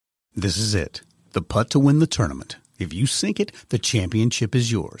This is it. The putt to win the tournament. If you sink it, the championship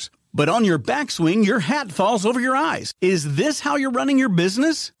is yours. But on your backswing, your hat falls over your eyes. Is this how you're running your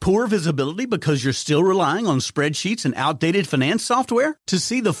business? Poor visibility because you're still relying on spreadsheets and outdated finance software? To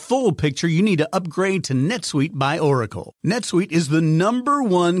see the full picture, you need to upgrade to NetSuite by Oracle. NetSuite is the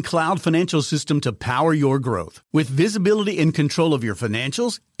 #1 cloud financial system to power your growth. With visibility and control of your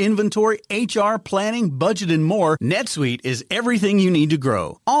financials, inventory, HR, planning, budget, and more, NetSuite is everything you need to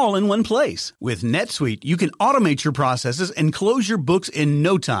grow, all in one place. With NetSuite, you can automate your processes and close your books in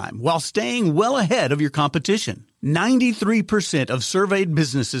no time while staying well ahead of your competition. 93% of surveyed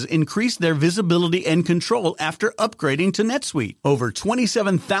businesses increased their visibility and control after upgrading to NetSuite. Over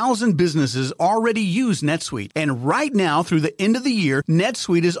 27,000 businesses already use NetSuite. And right now, through the end of the year,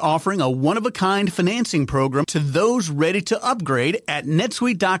 NetSuite is offering a one-of-a-kind financing program to those ready to upgrade at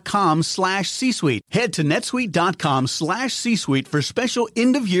netsuite.com/C-Suite. Head to netsuite.com/C-Suite for special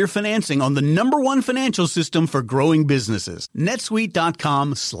end-of-year financing on the #1 financial system for growing businesses.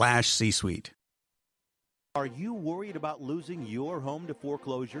 netsuite.com/C-Suite. Are you worried about losing your home to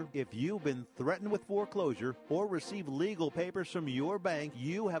foreclosure? If you've been threatened with foreclosure or received legal papers from your bank,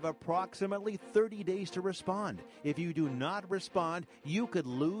 you have approximately 30 days to respond. If you do not respond, you could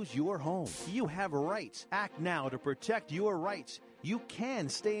lose your home. You have rights. Act now to protect your rights. You can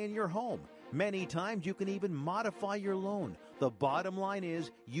stay in your home. Many times you can even modify your loan. The bottom line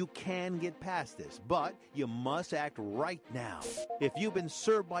is you can get past this, but you must act right now. If you've been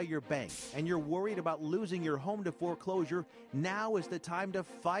served by your bank and you're worried about losing your home to foreclosure, now is the time to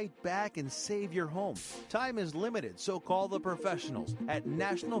fight back and save your home. Time is limited, so call the professionals at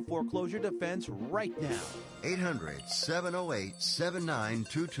National Foreclosure Defense right now.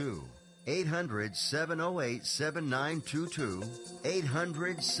 800-708-7922. 800-708-7922.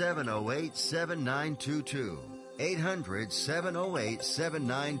 800-708-7922.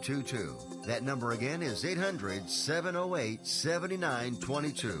 800-708-7922. That number again is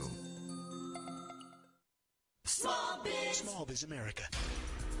 800-708-7922. Smallbiz America.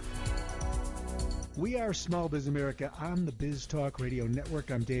 We are Smallbiz America on the Biz Talk Radio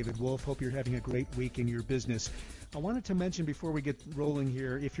Network. I'm David Wolf. Hope you're having a great week in your business. I wanted to mention before we get rolling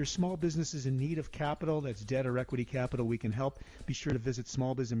here, if your small business is in need of capital, that's debt or equity capital, we can help. Be sure to visit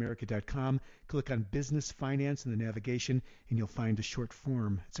smallbizamerica.com, click on Business Finance in the navigation, and you'll find a short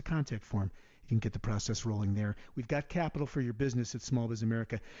form. It's a contact form. You can get the process rolling there. We've got capital for your business at Smallbiz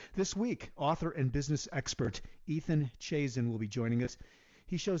America. This week, author and business expert Ethan Chazen will be joining us.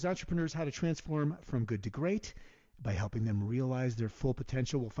 He shows entrepreneurs how to transform from good to great by helping them realize their full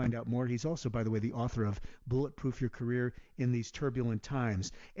potential. We'll find out more. He's also, by the way, the author of Bulletproof Your Career in These Turbulent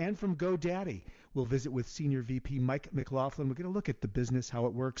Times. And from GoDaddy, we'll visit with Senior VP Mike McLaughlin. We're going to look at the business, how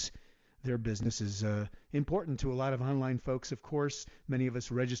it works. Their business is important to a lot of online folks, of course. Many of us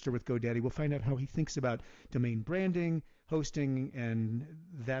register with GoDaddy. We'll find out how he thinks about domain branding, hosting, and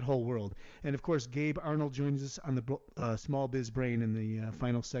that whole world. And, of course, Gabe Arnold joins us on the Small Biz Brain in the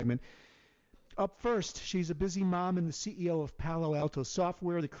final segment. Up first, she's a busy mom and the CEO of Palo Alto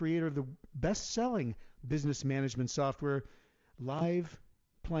Software, the creator of the best-selling business management software, Live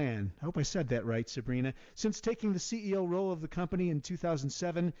Plan. I hope I said that right, Sabrina. Since taking the CEO role of the company in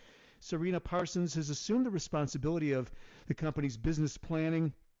 2007, Serena Parsons has assumed the responsibility of the company's business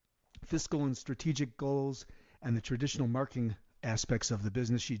planning, fiscal and strategic goals, and the traditional marketing aspects of the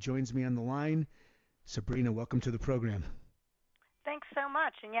business. She joins me on the line. Sabrina, welcome to the program. Thanks so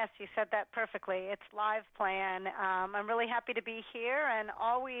much. And yes, you said that perfectly. It's Live Plan. I'm really happy to be here and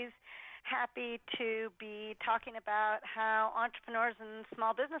always happy to be talking about how entrepreneurs and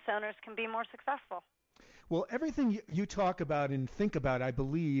small business owners can be more successful. Well, everything you talk about and think about, I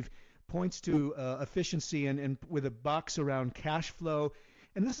believe, points to efficiency and with a box around cash flow.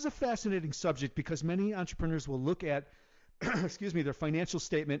 And this is a fascinating subject because many entrepreneurs will look at their financial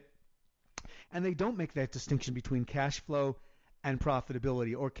statement and they don't make that distinction between cash flow and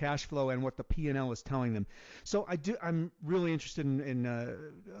profitability, or cash flow and what the P&L is telling them. So I'm really interested in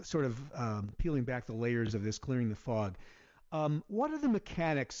peeling back the layers of this, clearing the fog. What are the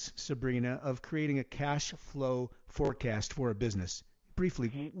mechanics, Sabrina, of creating a cash flow forecast for a business?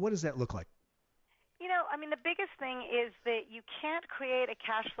 Briefly, what does that look like? The biggest thing is that you can't create a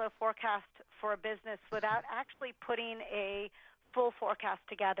cash flow forecast for a business without actually putting a full forecast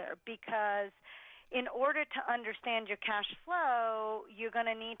together, because in order to understand your cash flow, you're going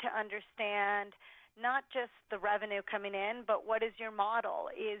to need to understand not just the revenue coming in, but what is your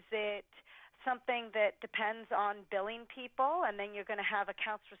model? Is it something that depends on billing people, and then you're going to have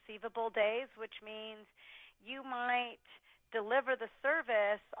accounts receivable days, which means you might deliver the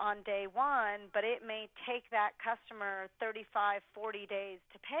service on day one, but it may take that customer 35, 40 days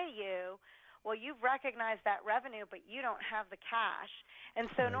to pay you. Well, you've recognized that revenue, but you don't have the cash. And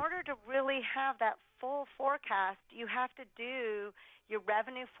so in order to really have that full forecast, you have to do your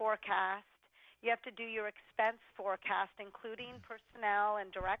revenue forecast. You have to do your expense forecast, including personnel and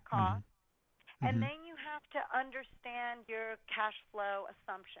direct costs. And then you have to understand your cash flow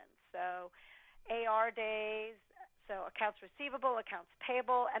assumptions. So AR days, so accounts receivable, accounts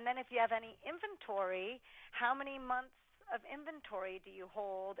payable, and then if you have any inventory, how many months of inventory do you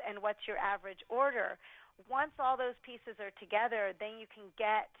hold, and what's your average order? Once all those pieces are together, then you can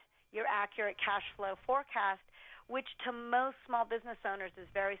get your accurate cash flow forecast, which to most small business owners is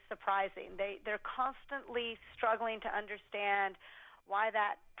very surprising. They're constantly struggling to understand why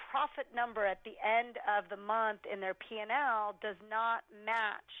that profit number at the end of the month in their P&L does not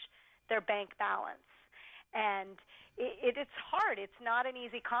match their bank balance. And it's hard. It's not an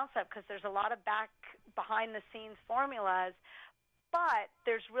easy concept because there's a lot of behind-the-scenes formulas, but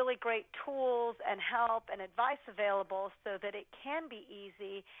there's really great tools and help and advice available so that it can be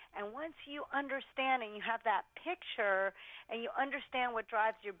easy. And once you understand and you have that picture and you understand what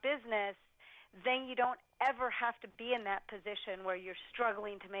drives your business, then you don't ever have to be in that position where you're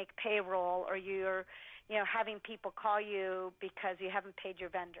struggling to make payroll or you're, having people call you because you haven't paid your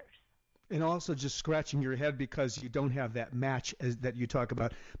vendors. And also just scratching your head because you don't have that match that you talk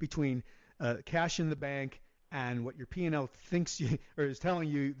about between cash in the bank and what your P&L thinks you or is telling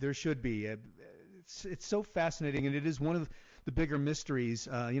you there should be. It's so fascinating, and it is one of the bigger mysteries.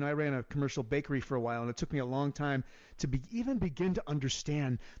 I ran a commercial bakery for a while, and it took me a long time to even begin to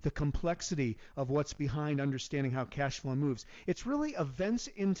understand the complexity of what's behind understanding how cash flow moves. It's really events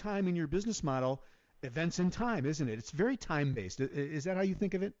in time in your business model, events in time, isn't it? It's very time-based. Is that how you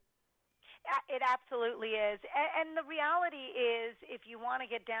think of it? It absolutely is. And the reality is, if you want to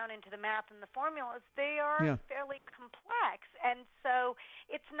get down into the math and the formulas, they are fairly complex. And so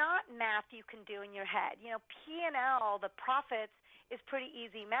it's not math you can do in your head. P&L, the profits, is pretty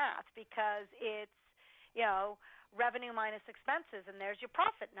easy math because it's, revenue minus expenses, and there's your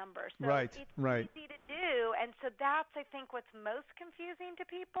profit number. So it's easy to do. And so that's, I think, what's most confusing to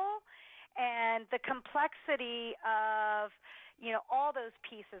people. And the complexity of, all those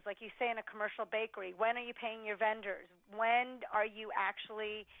pieces, like you say in a commercial bakery, when are you paying your vendors? When are you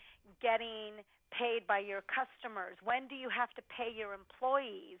actually getting paid by your customers? When do you have to pay your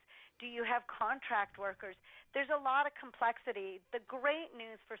employees? Do you have contract workers? There's a lot of complexity. The great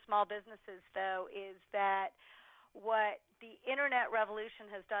news for small businesses, though, is that what the Internet revolution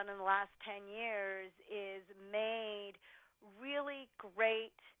has done in the last 10 years is made really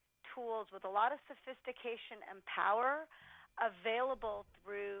great tools with a lot of sophistication and power available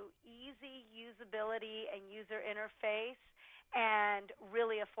through easy usability and user interface and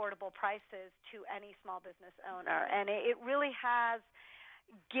really affordable prices to any small business owner. And it really has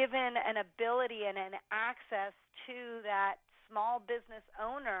given an ability and an access to that small business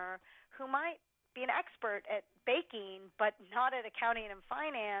owner who might be an expert at baking but not at accounting and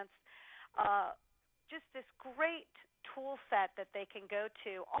finance, just this great tool set that they can go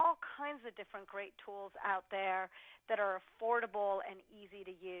to, all kinds of different great tools out there that are affordable and easy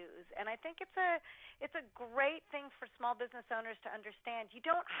to use. And I think it's a great thing for small business owners to understand. You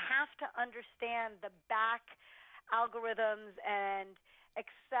don't have to understand the back algorithms and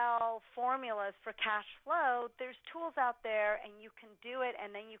Excel formulas for cash flow. There's tools out there, and you can do it,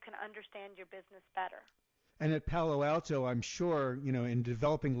 and then you can understand your business better. And at Palo Alto, I'm sure, in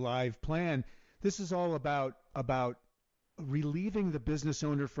developing Live Plan, this is all about relieving the business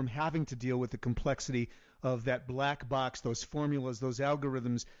owner from having to deal with the complexity of that black box, those formulas, those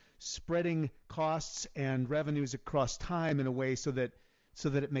algorithms, spreading costs and revenues across time in a way so that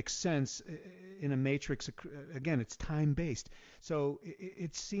it makes sense in a matrix. Again, it's time-based. So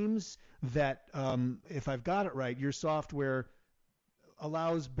it seems that if I've got it right, your software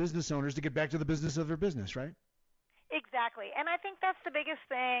allows business owners to get back to the business of their business, right? Exactly. And I think that's the biggest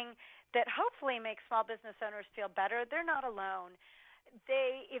thing that hopefully makes small business owners feel better. They're not alone.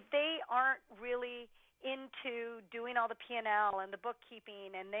 If they aren't really into doing all the P&L and the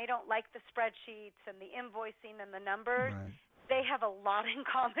bookkeeping, and they don't like the spreadsheets and the invoicing and the numbers, they have a lot in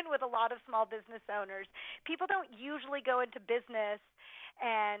common with a lot of small business owners. People don't usually go into business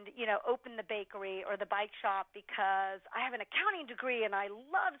and, open the bakery or the bike shop because I have an accounting degree and I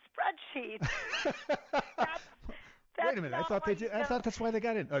love spreadsheets. Wait a minute! I thought they did. I thought that's why they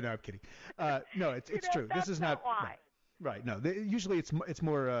got in. Oh no, I'm kidding. No, it's true. This is not why. Right. No. Usually it's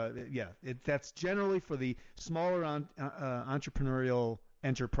more. That's generally for the smaller entrepreneurial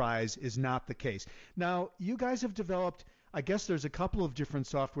enterprise is not the case. Now you guys have developed I guess there's a couple of different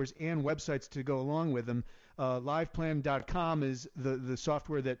softwares and websites to go along with them. Liveplan.com is the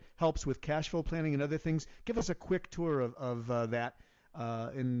software that helps with cash flow planning and other things. Give us a quick tour of that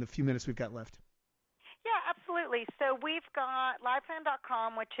in the few minutes we've got left. Yeah, absolutely. So we've got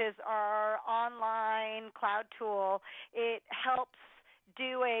liveplan.com, which is our online cloud tool. It helps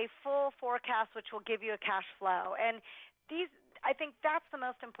do a full forecast, which will give you a cash flow. And I think that's the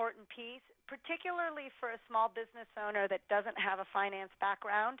most important piece, particularly for a small business owner that doesn't have a finance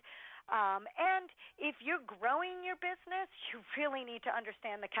background. And if you're growing your business, you really need to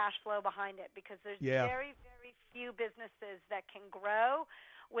understand the cash flow behind it, because there's very, very few businesses that can grow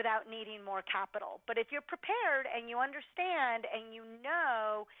without needing more capital. But if you're prepared and you understand and you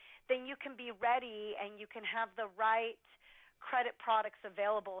know, then you can be ready and you can have the right credit products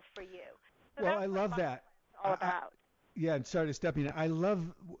available for you. So well, I love that. All about. Yeah, and sorry to step in.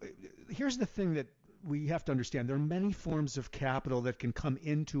 Here's the thing that we have to understand. There are many forms of capital that can come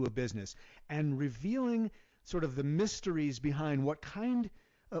into a business, and revealing sort of the mysteries behind what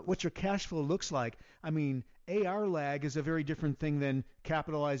your cash flow looks like. I mean, AR lag is a very different thing than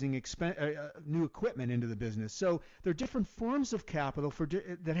capitalizing new equipment into the business. So there are different forms of capital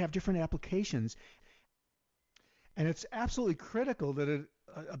that have different applications. And it's absolutely critical that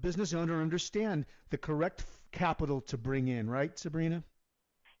a business owner understand the correct capital to bring in, right, Sabrina?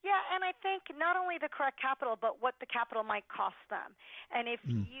 Yeah, and I think not only the correct capital, but what the capital might cost them. And if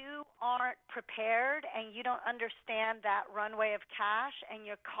you aren't prepared and you don't understand that runway of cash and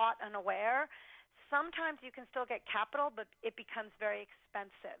you're caught unaware, sometimes you can still get capital, but it becomes very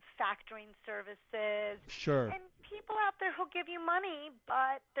expensive. Factoring services. Sure. And people out there who give you money,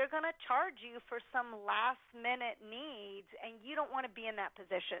 but they're going to charge you for some last-minute needs, and you don't want to be in that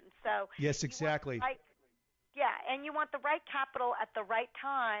position. So yes, exactly. And you want the right capital at the right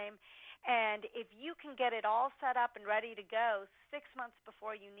time. And if you can get it all set up and ready to go 6 months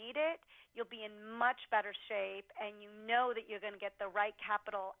before you need it, you'll be in much better shape, and you know that you're going to get the right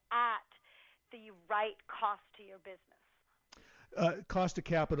capital at the right cost to your business. Cost of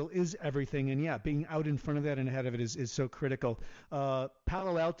capital is everything, and being out in front of that and ahead of it is so critical.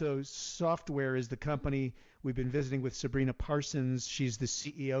 Palo Alto Software is the company we've been visiting with Sabrina Parsons. She's the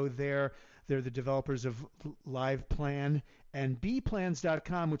CEO there. They're the developers of LivePlan and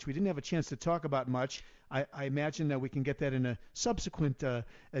bplans.com, which we didn't have a chance to talk about much. I imagine that we can get that in a subsequent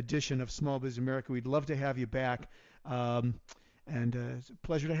edition of Smallbiz America. We'd love to have you back, and it's a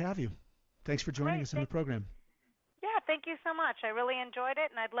pleasure to have you. Thanks for joining us on the program. Yeah, thank you so much. I really enjoyed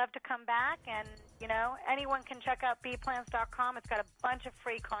it, and I'd love to come back. And, anyone can check out bplans.com. It's got a bunch of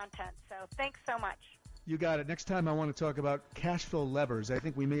free content. So thanks so much. You got it. Next time I want to talk about cash flow levers. I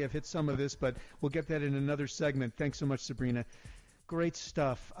think we may have hit some of this, but we'll get that in another segment. Thanks so much, Sabrina. Great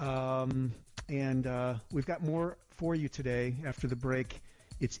stuff. And we've got more for you today after the break.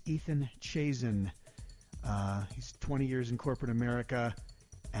 It's Ethan Chazen. He's 20 years in corporate America.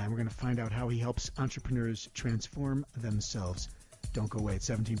 And we're going to find out how he helps entrepreneurs transform themselves. Don't go away. It's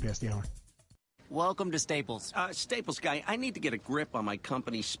 17 past the hour. Welcome to Staples. Staples guy, I need to get a grip on my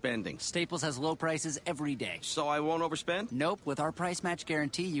company's spending. Staples has low prices every day. So I won't overspend? Nope. With our price match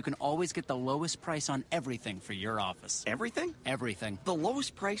guarantee, you can always get the lowest price on everything for your office. Everything? Everything. The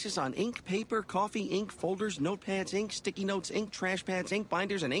lowest prices on ink, paper, coffee, ink, folders, notepads, ink, sticky notes, ink, trash pads, ink,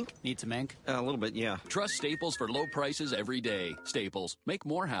 binders, and ink? Need some ink? A little bit, yeah. Trust Staples for low prices every day. Staples. Make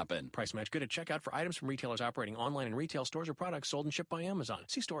more happen. Price match good at checkout for items from retailers operating online in retail stores or products sold and shipped by Amazon.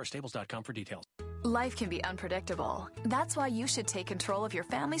 See store or staples.com for details. Life can be unpredictable. That's why you should take control of your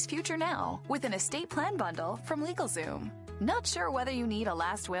family's future now with an estate plan bundle from LegalZoom. Not sure whether you need a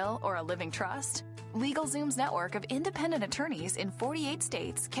last will or a living trust? LegalZoom's network of independent attorneys in 48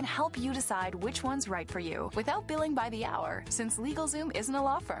 states can help you decide which one's right for you without billing by the hour, since LegalZoom isn't a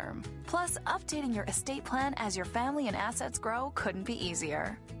law firm. Plus, updating your estate plan as your family and assets grow couldn't be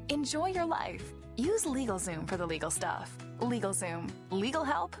easier. Enjoy your life. Use LegalZoom for the legal stuff. LegalZoom. Legal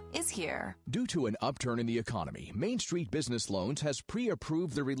help is here. Due to an upturn in the economy, Main Street Business Loans has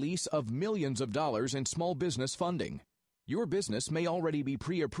pre-approved the release of millions of dollars in small business funding. Your business may already be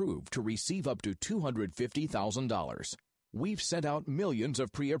pre-approved to receive up to $250,000. We've sent out millions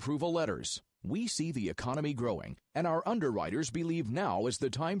of pre-approval letters. We see the economy growing, and our underwriters believe now is the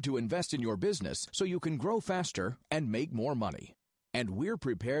time to invest in your business so you can grow faster and make more money. And we're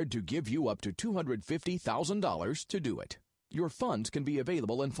prepared to give you up to $250,000 to do it. Your funds can be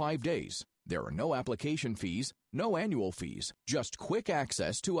available in 5 days. There are no application fees, no annual fees, just quick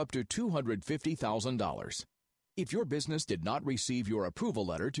access to up to $250,000. If your business did not receive your approval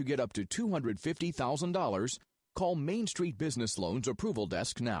letter to get up to $250,000, call Main Street Business Loans Approval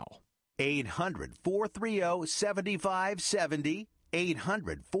Desk now. 800-430-7570.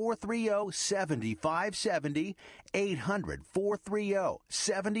 800-430-7570.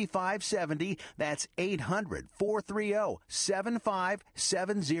 800-430-7570. That's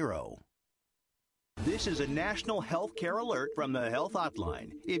 800-430-7570. This is a national health care alert from the Health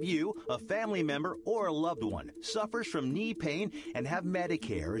Hotline. If you, a family member, or a loved one suffers from knee pain and have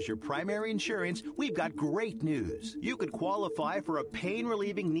Medicare as your primary insurance, we've got great news. You could qualify for a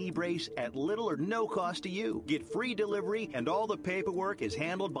pain-relieving knee brace at little or no cost to you. Get free delivery, and all the paperwork is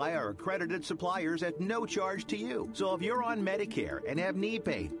handled by our accredited suppliers at no charge to you. So if you're on Medicare and have knee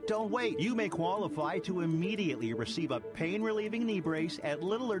pain, don't wait. You may qualify to immediately receive a pain-relieving knee brace at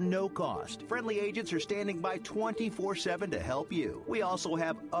little or no cost. Friendly agents are standing by 24/7 to help you. We also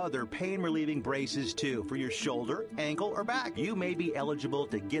have other pain-relieving braces, too, for your shoulder, ankle, or back. You may be eligible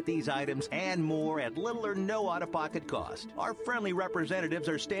to get these items and more at little or no out-of-pocket cost. Our friendly representatives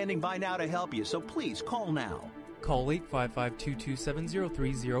are standing by now to help you, so please call now. Call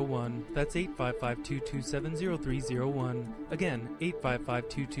 855-227-0301. That's 855-227-0301. Again,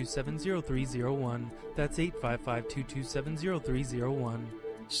 855-227-0301. That's 855-227-0301.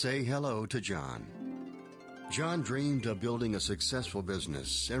 Say hello to John. John dreamed of building a successful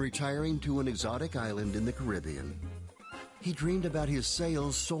business and retiring to an exotic island in the Caribbean. He dreamed about his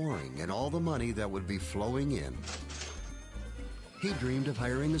sales soaring and all the money that would be flowing in. He dreamed of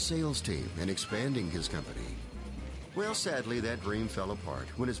hiring a sales team and expanding his company. Well, sadly, that dream fell apart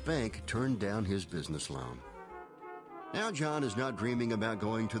when his bank turned down his business loan. Now John is not dreaming about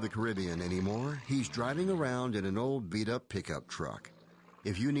going to the Caribbean anymore. He's driving around in an old beat-up pickup truck.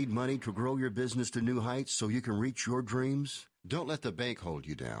 If you need money to grow your business to new heights so you can reach your dreams, don't let the bank hold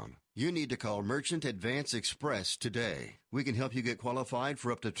you down. You need to call Merchant Advance Express today. We can help you get qualified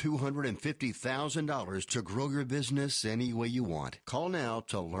for up to $250,000 to grow your business any way you want. Call now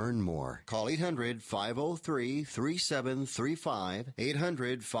to learn more. Call 800-503-3735,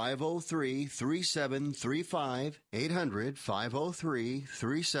 800-503-3735,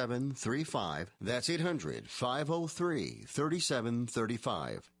 800-503-3735. That's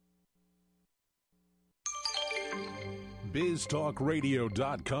 800-503-3735.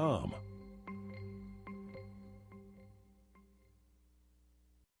 BizTalkRadio.com.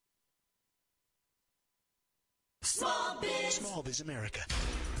 Smallbiz America.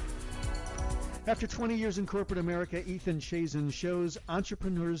 After 20 years in corporate America, Ethan Chazen shows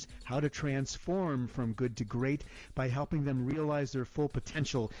entrepreneurs how to transform from good to great by helping them realize their full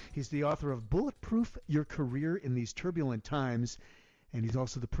potential. He's the author of Bulletproof Your Career in These Turbulent Times, and he's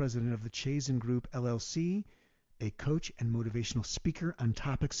also the president of the Chazen Group, LLC, a coach and motivational speaker on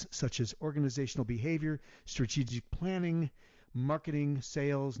topics such as organizational behavior, strategic planning, marketing,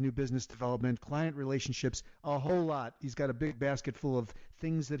 sales, new business development, client relationships, a whole lot. He's got a big basket full of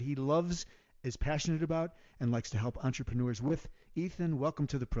things that he loves, is passionate about, and likes to help entrepreneurs with. Ethan, welcome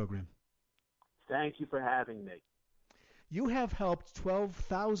to the program. Thank you for having me. You have helped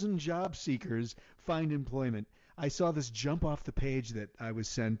 12,000 job seekers find employment. I saw this jump off the page that I was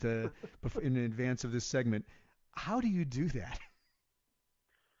sent in advance of this segment. How do you do that?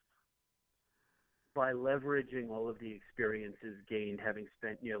 By leveraging all of the experiences gained, having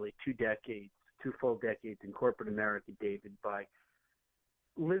spent nearly 2 full decades in corporate America, David, by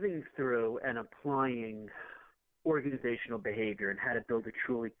living through and applying organizational behavior and how to build a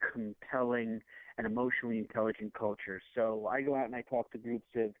truly compelling and emotionally intelligent culture. So I go out and I talk to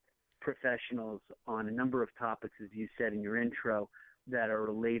groups of professionals on a number of topics, as you said in your intro, that are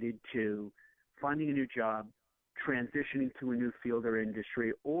related to finding a new job, transitioning to a new field or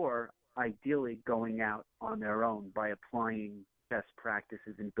industry, or ideally going out on their own by applying best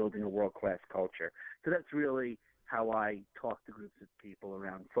practices and building a world-class culture. So that's really how I talk to groups of people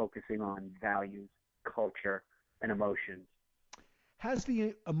around focusing on values, culture, and emotions. Has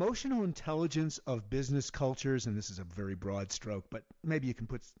the emotional intelligence of business cultures, and this is a very broad stroke, but maybe you can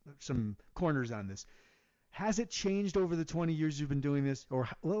put some corners on this, has it changed over the 20 years you've been doing this? Or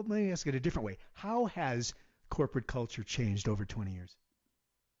well, let me ask it a different way. How has corporate culture changed over 20 years?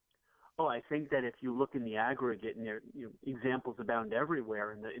 Oh, I think that if you look in the aggregate, and there, examples abound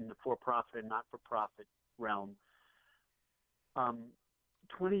everywhere in the for-profit and not-for-profit realm.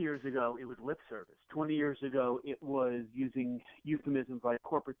 20 years ago, it was lip service. 20 years ago, it was using euphemisms like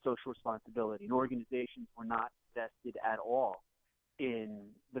corporate social responsibility, and organizations were not vested at all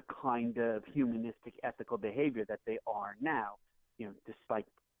in the kind of humanistic, ethical behavior that they are now, despite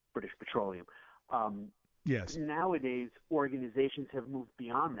British Petroleum. Yes. Nowadays, organizations have moved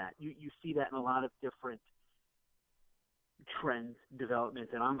beyond that. You see that in a lot of different trends,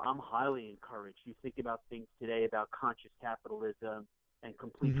 developments, and I'm highly encouraged. You think about things today about conscious capitalism, and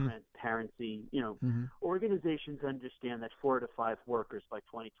complete transparency. Organizations understand that 4 to 5 workers by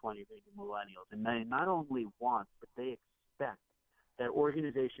 2020 will be millennials, and they not only want, but they expect that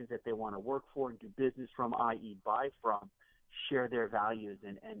organizations that they want to work for and do business from, i.e. buy from, share their values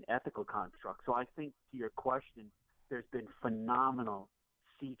and ethical constructs. So I think, to your question, there's been phenomenal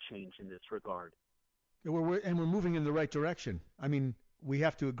sea change in this regard. We're moving in the right direction. I mean, we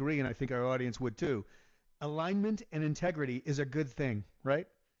have to agree, and I think our audience would too. Alignment and integrity is a good thing, right?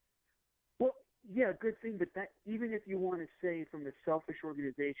 Well, yeah, good thing, but that, even if you want to say from a selfish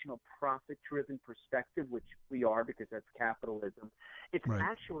organizational profit-driven perspective, which we are because that's capitalism, it's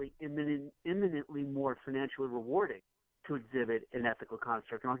actually imminently more financially rewarding to exhibit an ethical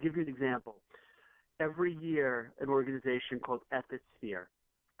construct. And I'll give you an example. Every year, an organization called Ethisphere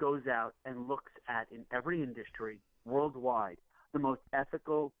goes out and looks at, in every industry worldwide, the most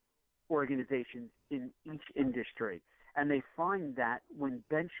ethical organizations in each industry. And they find that when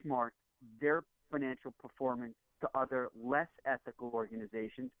benchmarked their financial performance to other less ethical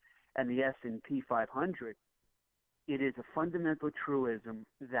organizations and the S&P 500, it is a fundamental truism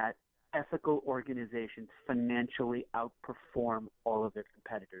that ethical organizations financially outperform all of their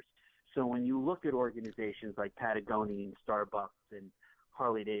competitors. So when you look at organizations like Patagonia and Starbucks and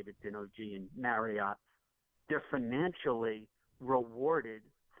Harley-Davidson, OG, and Marriott, they're financially rewarded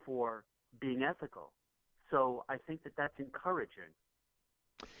for being ethical. So I think that that's encouraging.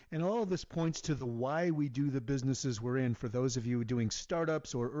 And all of this points to the why we do the businesses we're in. For those of you doing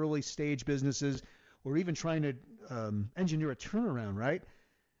startups or early stage businesses, or even trying to engineer a turnaround, right?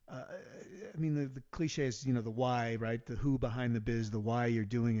 I mean, the cliche is, the why, right? The who behind the biz, the why you're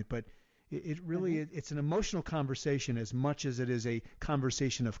doing it. But it really, it's an emotional conversation as much as it is a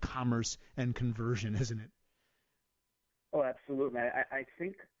conversation of commerce and conversion, isn't it? Oh, absolutely. I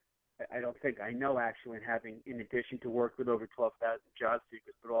know actually, in addition to work with over 12,000 job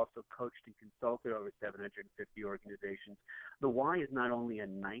seekers, but also coached and consulted over 750 organizations, the why is not only a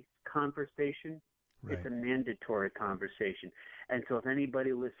nice conversation, it's a mandatory conversation. And so if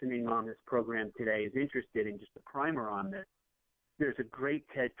anybody listening on this program today is interested in just a primer on this, there's a great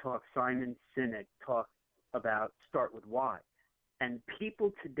TED Talk, Simon Sinek talks about Start With Why. And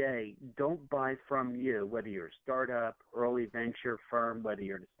people today don't buy from you, whether you're a startup, early venture firm, whether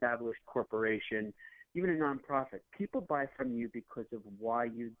you're an established corporation, even a nonprofit. People buy from you because of why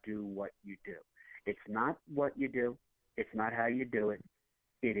you do what you do. It's not what you do. It's not how you do it.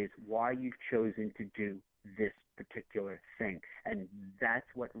 It is why you've chosen to do this particular thing. And that's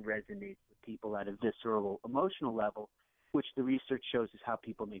what resonates with people at a visceral, emotional level, which the research shows is how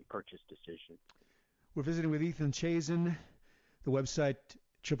people make purchase decisions. We're visiting with Ethan Chazen. The website,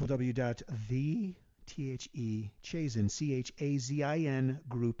 www.thechazin,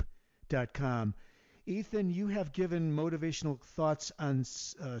 group.com. Ethan, you have given motivational thoughts on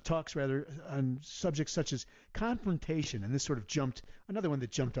talks on subjects such as confrontation, and this sort of another one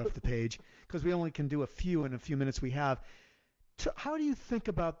that jumped off the page, because we only can do a few in a few minutes we have. How do you think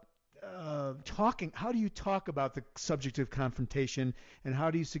about how do you talk about the subject of confrontation, and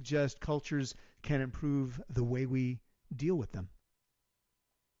how do you suggest cultures can improve the way we deal with them?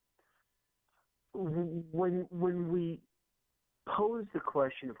 When we pose the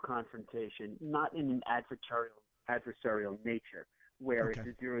question of confrontation, not in an adversarial nature, where it's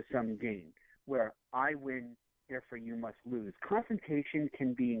a zero-sum game, where I win, therefore you must lose. Confrontation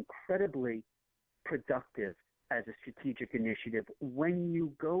can be incredibly productive as a strategic initiative when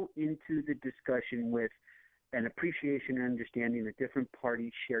you go into the discussion with an appreciation and understanding that different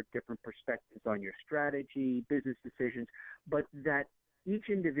parties share different perspectives on your strategy, business decisions, but that each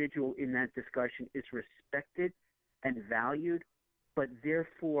individual in that discussion is respected and valued, but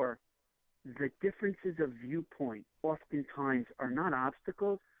therefore the differences of viewpoint oftentimes are not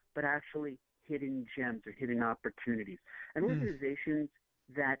obstacles, but actually hidden gems or hidden opportunities. And organizations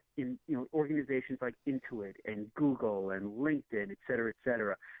that, organizations like Intuit and Google and LinkedIn, et cetera,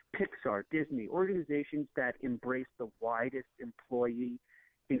 Pixar, Disney, organizations that embrace the widest employee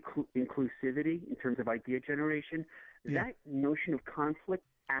inclusivity in terms of idea generation, that notion of conflict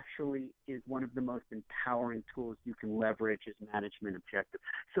actually is one of the most empowering tools you can leverage as management objective.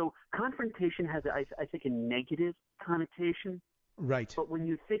 So confrontation has, I think, a negative connotation. Right. But when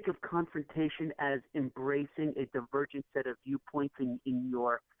you think of confrontation as embracing a divergent set of viewpoints in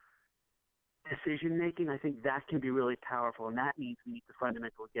your decision-making, I think that can be really powerful. And that means we need to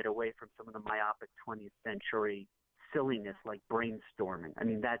fundamentally get away from some of the myopic 20th century silliness like brainstorming. I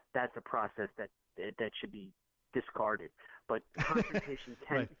mean, that's a process that should be discarded. But confrontation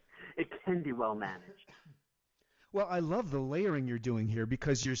can be well managed. Well, I love the layering you're doing here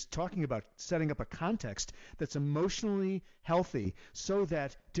because you're talking about setting up a context that's emotionally healthy so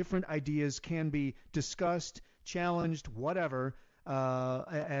that different ideas can be discussed, challenged, whatever,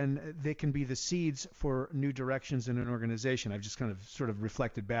 and they can be the seeds for new directions in an organization. I've just kind of sort of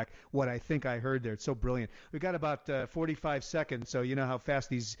reflected back what I think I heard there. It's so brilliant. We've got about 45 seconds, so you know how fast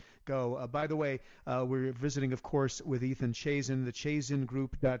these go. By the way, we're visiting, of course, with Ethan Chazen,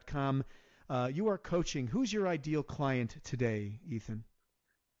 thechazengroup.com. You are coaching. Who's your ideal client today, Ethan?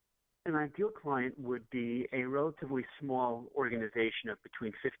 An ideal client would be a relatively small organization of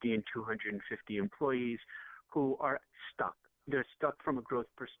between 50 and 250 employees who are stuck. They're stuck from a growth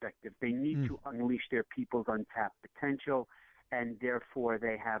perspective. They need to unleash their people's untapped potential, and therefore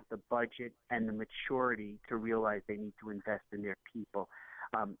they have the budget and the maturity to realize they need to invest in their people.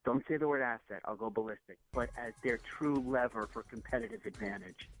 Don't say the word asset. I'll go ballistic. But as their true lever for competitive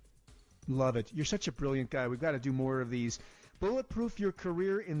advantage. Love it. You're such a brilliant guy. We've got to do more of these. Bulletproof your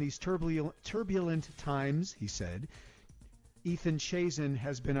career in these turbulent times, he said. Ethan Chazen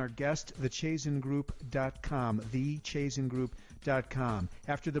has been our guest, thechazengroup.com, thechazengroup.com.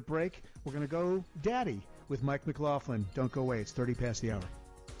 After the break, we're going to go Daddy with Mike McLaughlin. Don't go away. It's 30 past the hour.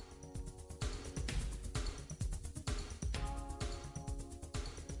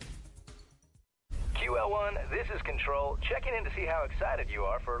 QL1, this is Control, checking in to see how excited you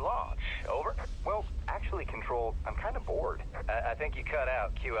are for launch. Over? Well, actually, Control, I'm kind of bored. I think you cut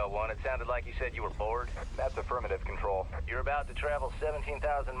out, QL1. It sounded like you said you were bored. That's affirmative, Control. You're about to travel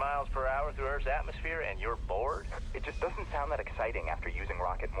 17,000 miles per hour through Earth's atmosphere, and you're bored? It just doesn't sound that exciting after using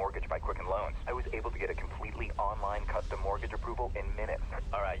Rocket Mortgage by Quicken Loans. I was able to get a completely online custom mortgage approval in minutes.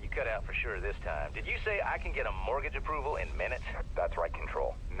 All right, you cut out for sure this time. Did you say I can get a mortgage approval in minutes? That's right,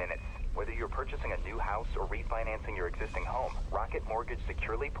 Control. Minutes. Whether you're purchasing a new house or refinancing your existing home, Rocket Mortgage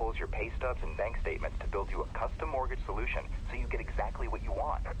securely pulls your pay stubs and bank statements to build you a custom mortgage solution so you get exactly what you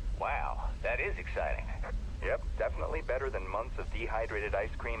want. Wow, that is exciting. Yep, definitely better than months of dehydrated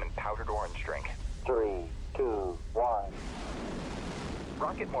ice cream and powdered orange drink. 3, 2, 1.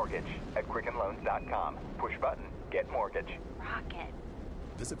 Rocket Mortgage at QuickenLoans.com. Push button, get mortgage. Rocket.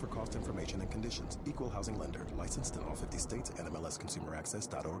 Visit for cost information and conditions. Equal housing lender. Licensed in all 50 states.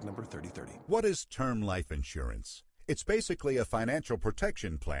 NMLSConsumerAccess.org number 3030. What is term life insurance? It's basically a financial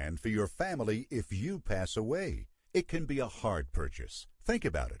protection plan for your family if you pass away. It can be a hard purchase. Think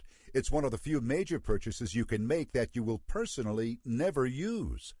about it. It's one of the few major purchases you can make that you will personally never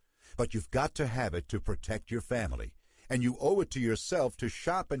use. But you've got to have it to protect your family. And you owe it to yourself to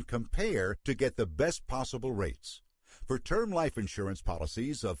shop and compare to get the best possible rates. For term life insurance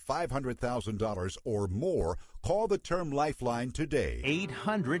policies of $500,000 or more, call the Term Lifeline today.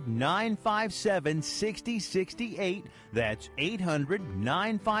 800-957-6068. That's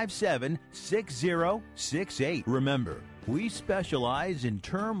 800-957-6068. Remember, we specialize in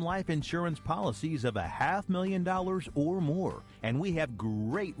term life insurance policies of $500,000 or more, and we have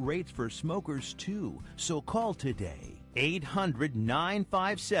great rates for smokers, too. So call today.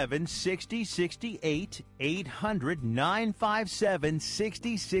 800-957-6068.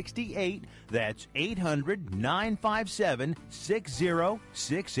 800-957-6068. That's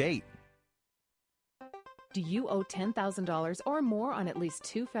 800-957-6068. Do you owe $10,000 or more on at least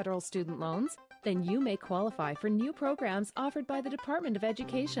 2 federal student loans? Then you may qualify for new programs offered by the Department of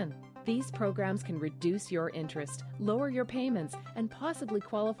Education. These programs can reduce your interest, lower your payments, and possibly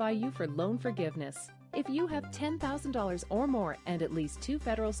qualify you for loan forgiveness. If you have $10,000 or more and at least 2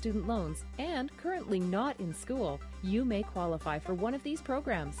 federal student loans and currently not in school, you may qualify for one of these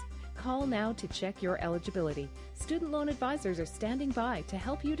programs. Call now to check your eligibility. Student loan advisors are standing by to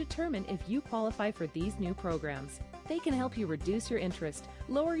help you determine if you qualify for these new programs. They can help you reduce your interest,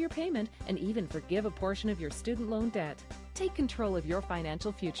 lower your payment, and even forgive a portion of your student loan debt. Take control of your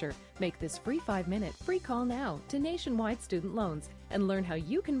financial future. Make this free 5-minute free call now to Nationwide Student Loans and learn how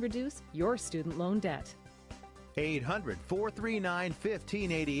you can reduce your student loan debt.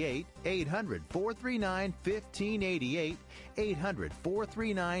 800-439-1588, 800-439-1588,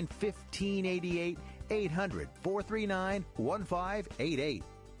 800-439-1588, 800-439-1588.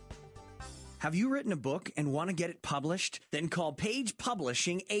 Have you written a book and want to get it published? Then call Page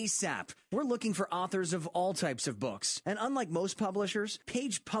Publishing ASAP. We're looking for authors of all types of books. And unlike most publishers,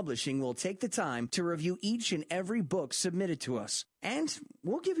 Page Publishing will take the time to review each and every book submitted to us. And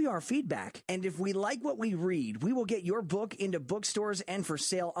we'll give you our feedback. And if we like what we read, we will get your book into bookstores and for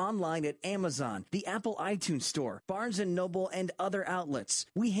sale online at Amazon, the Apple iTunes Store, Barnes & Noble, and other outlets.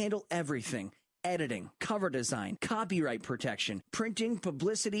 We handle everything. editing, cover design, copyright protection, printing,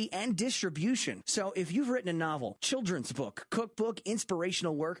 publicity, and distribution. So if you've written a novel, children's book, cookbook,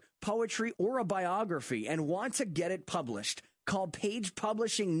 inspirational work, poetry, or a biography and want to get it published, call Page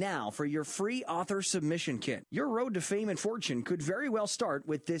Publishing now for your free author submission kit. Your road to fame and fortune could very well start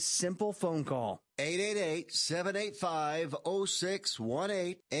with this simple phone call.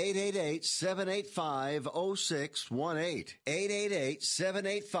 888-785-0618. 888-785-0618.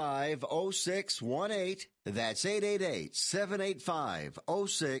 888-785-0618. That's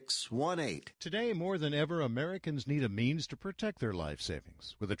 888-785-0618. Today, more than ever, Americans need a means to protect their life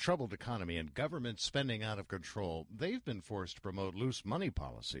savings. With a troubled economy and government spending out of control, they've been forced to promote loose money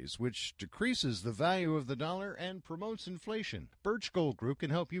policies, which decreases the value of the dollar and promotes inflation. Birch Gold Group can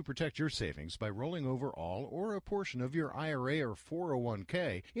help you protect your savings by rolling over all or a portion of your IRA or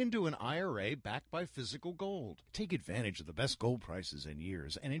 401k into an IRA backed by physical gold. Take advantage of the best gold prices in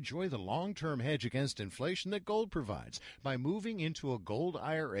years and enjoy the long-term hedge against inflation that gold provides by moving into a gold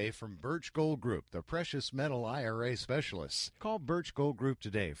IRA from Birch Gold Group, the precious metal IRA specialists. Call Birch Gold Group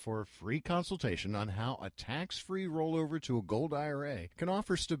today for a free consultation on how a tax-free rollover to a gold IRA can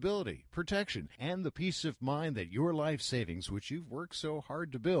offer stability, protection, and the peace of mind that your life savings, which you've worked so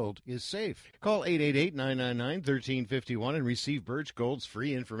hard to build, is safe. Call 888-999-1351 and receive Birch Gold's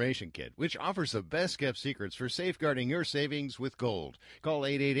free information kit, which offers the best-kept secrets for safeguarding your savings with gold. Call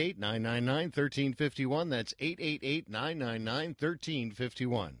 888-999-1351. That's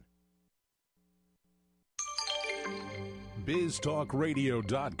 888-999-1351.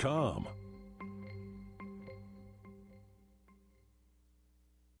 BizTalkRadio.com.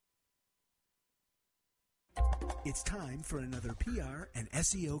 It's time for another PR and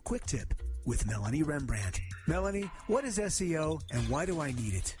SEO quick tip with Melanie Rembrandt. Melanie, what is SEO and why do I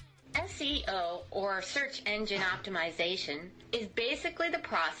need it? SEO, or search engine optimization, is basically the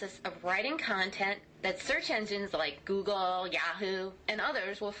process of writing content that search engines like Google, Yahoo, and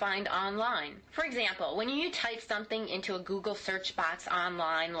others will find online. For example, when you type something into a Google search box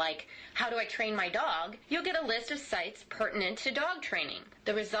online like, how do I train my dog, you'll get a list of sites pertinent to dog training.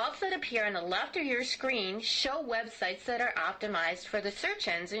 The results that appear on the left of your screen show websites that are optimized for the search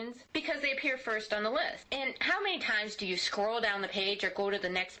engines because they appear first on the list. And how many times do you scroll down the page or go to the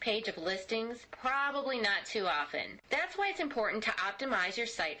next page of listings? Probably not too often. That's why it's important to optimize your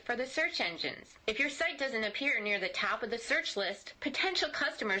site for the search engines. If your site doesn't appear near the top of the search list, potential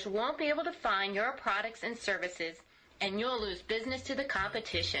customers won't be able to find your products and services, and you'll lose business to the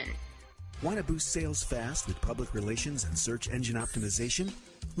competition. Want to boost sales fast with public relations and search engine optimization?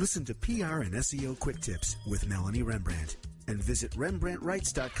 Listen to PR and SEO quick tips with Melanie Rembrandt and visit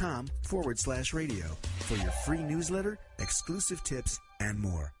RembrandtWrites.com/radio for your free newsletter, exclusive tips, and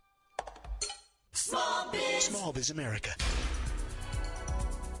more. Smallbiz America.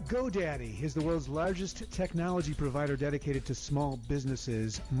 GoDaddy is the world's largest technology provider dedicated to small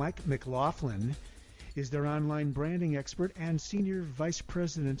businesses. Mike McLaughlin is their online branding expert and senior vice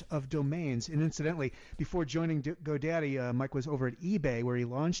president of domains. And incidentally, before joining GoDaddy, Mike was over at eBay, where he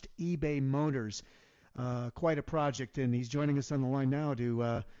launched eBay Motors. Quite a project, and he's joining us on the line now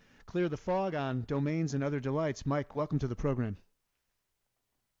to clear the fog on domains and other delights. Mike, welcome to the program.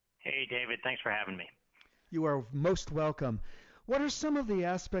 Hey, David. Thanks for having me. You are most welcome. What are some of the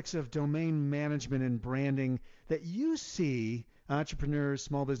aspects of domain management and branding that you see entrepreneurs,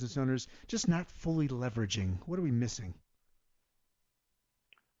 small business owners just not fully leveraging? What are we missing?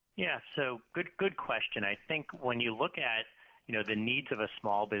 Yeah, so good question. I think when you look at the needs of a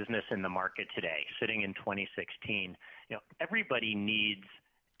small business in the market today, sitting in 2016, everybody needs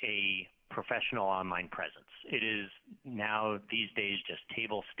a professional online presence. It is now these days just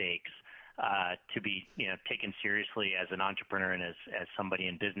table stakes to be taken seriously as an entrepreneur and as somebody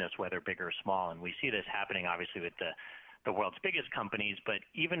in business, whether big or small. And we see this happening obviously with the world's biggest companies, but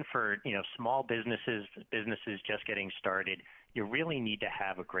even for small businesses just getting started, you really need to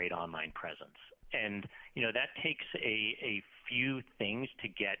have a great online presence. And that takes a few things to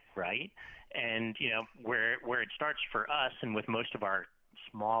get right. And where it starts for us and with most of our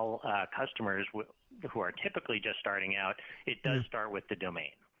small customers who are typically just starting out, it does start with the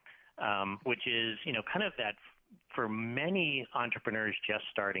domain, which is kind of that for many entrepreneurs just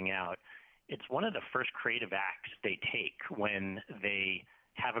starting out. It's one of the first creative acts they take when they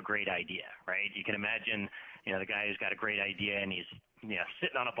have a great idea, right? You can imagine, the guy who's got a great idea and he's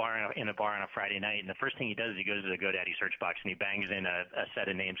sitting on a bar on a Friday night, and the first thing he does is he goes to the GoDaddy search box and he bangs in a set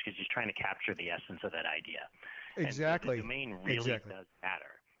of names because he's trying to capture the essence of that idea. Exactly. And so the domain really does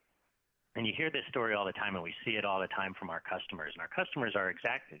matter. And you hear this story all the time, and we see it all the time from our customers. And our customers are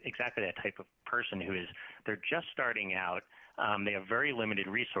exactly that type of person they're just starting out. They have very limited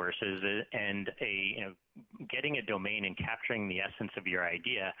resources, and getting a domain and capturing the essence of your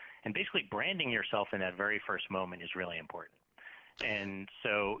idea and basically branding yourself in that very first moment is really important. And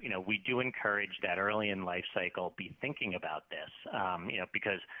so, we do encourage that early in life cycle, be thinking about this,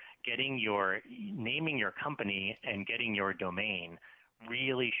 because naming your company and getting your domain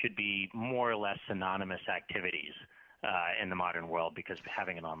really should be more or less synonymous activities in the modern world, because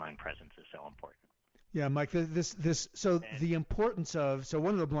having an online presence is so important. Yeah, Mike, the importance of,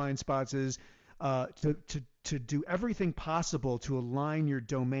 one of the blind spots is to do everything possible to align your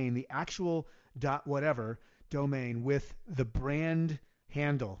domain, the actual .whatever domain, with the brand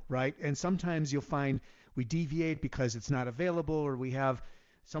handle, right? And sometimes you'll find we deviate because it's not available, or we have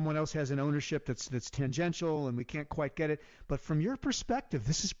someone else has an ownership that's tangential and we can't quite get it. But from your perspective,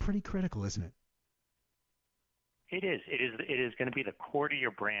 this is pretty critical, isn't it? It is going to be the core to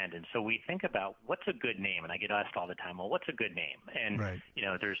your brand. And so we think about what's a good name, and I get asked all the time, well, what's a good name? And right.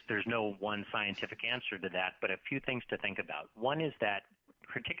 There's no one scientific answer to that, but a few things to think about. One is that,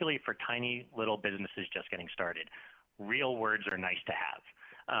 particularly for tiny little businesses just getting started, real words are nice to have.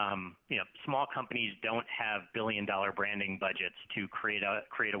 Small companies don't have billion-dollar branding budgets to create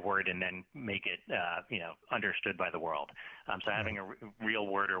a word and then make it understood by the world. So having a real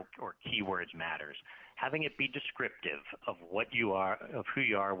word or keywords matters. Having it be descriptive of what you are, of who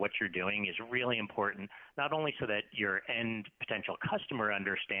you are, what you're doing is really important, not only so that your end potential customer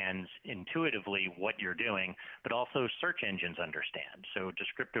understands intuitively what you're doing, but also search engines understand. So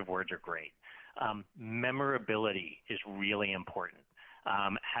descriptive words are great. Memorability is really important.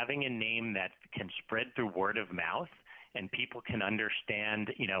 Having a name that can spread through word of mouth and people can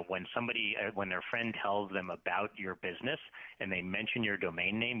understand, when their friend tells them about your business and they mention your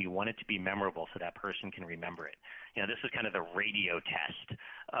domain name, you want it to be memorable so that person can remember it. This is kind of the radio test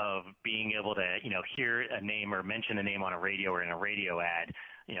of being able to, hear a name or mention a name on a radio or in a radio ad.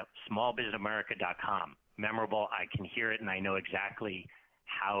 Smallbizamerica.com, memorable. I can hear it and I know exactly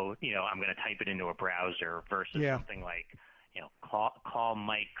how, I'm going to type it into a browser versus something like, call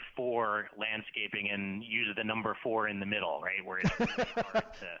Mike for landscaping and use the number 4 in the middle, right? Where it's really hard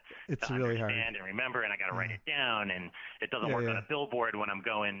to really understand and remember, and I got to write it down, and it doesn't work on a billboard when I'm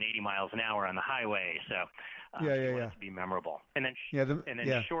going 80 miles an hour on the highway. So you want it to be memorable. And then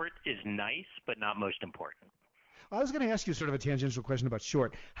short is nice, but not most important. I was going to ask you sort of a tangential question about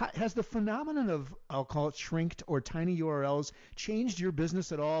short. Has the phenomenon of, I'll call it shrinked or tiny URLs, changed your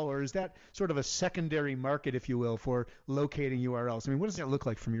business at all, or is that sort of a secondary market, if you will, for locating URLs? I mean, what does that look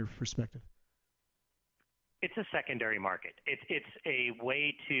like from your perspective? It's a secondary market. It's a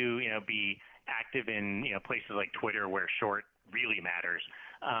way to be active in places like Twitter where short really matters.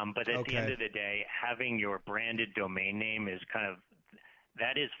 But at the end of the day, having your branded domain name is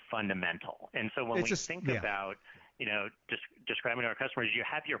that is fundamental. And so when we think about describing to our customers, you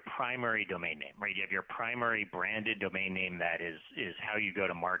have your primary domain name, right? You have your primary branded domain name that is how you go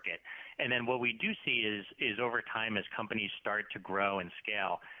to market. And then what we do see is over time, as companies start to grow and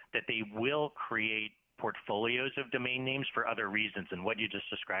scale, that they will create portfolios of domain names for other reasons. And what you just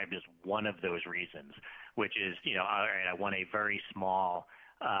described is one of those reasons, which is, all right, I want a very small,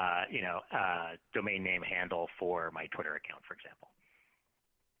 domain name handle for my Twitter account, for example.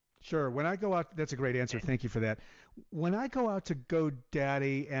 Sure. When I go out, that's a great answer. Thank you for that. When I go out to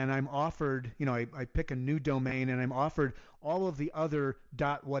GoDaddy and I'm offered, I pick a new domain and I'm offered all of the other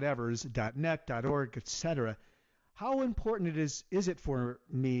 .whatevers, .net, .org, etc. How important is it for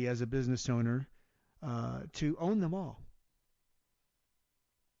me as a business owner to own them all?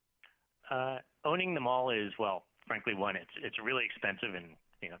 Owning them all is, frankly, one, it's really expensive and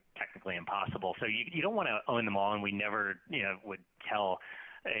technically impossible. So you don't want to own them all, and we never would tell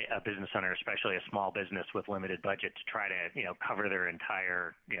a business owner, especially a small business with limited budget, to try to cover their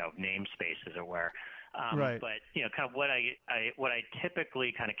entire namespace, as it were. Right. But kind of what I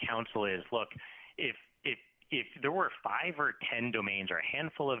typically kind of counsel is, look, if there were 5 or 10 domains or a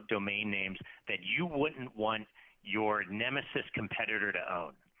handful of domain names that you wouldn't want your nemesis competitor to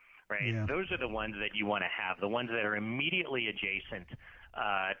own, right? Yeah. Those are the ones that you want to have, the ones that are immediately adjacent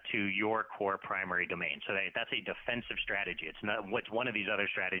to your core primary domain. So that's a defensive strategy. It's one of these other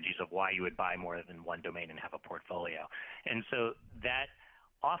strategies of why you would buy more than one domain and have a portfolio. And so that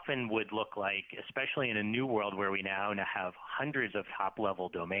often would look like, especially in a new world where we now have hundreds of top-level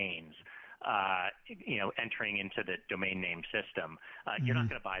domains, entering into the domain name system, you're not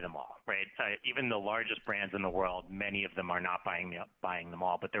going to buy them all, right? Even the largest brands in the world, many of them are not buying them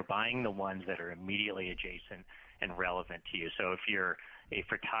all, but they're buying the ones that are immediately adjacent and relevant to you. So if you're a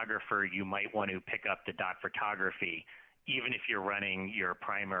photographer, you might want to pick up the .photography, even if you're running your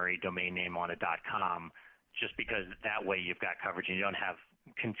primary domain name on a .com. just because that way you've got coverage and you don't have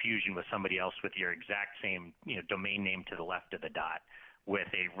confusion with somebody else with your exact same domain name to the left of the dot with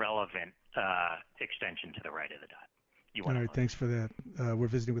a relevant extension to the right of the dot. All right, thanks for that. We're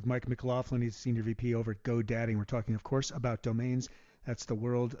visiting with Mike McLaughlin. He's Senior VP over at GoDaddy. We're talking, of course, about domains. That's the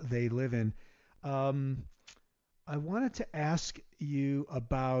world they live in. I wanted to ask you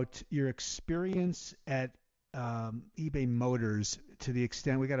about your experience at eBay Motors to the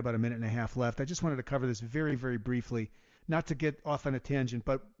extent we got about a minute and a half left. I just wanted to cover this very, very briefly, not to get off on a tangent,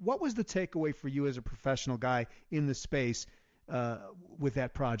 but what was the takeaway for you as a professional guy in the space with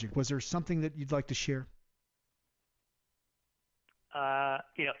that project? Was there something that you'd like to share?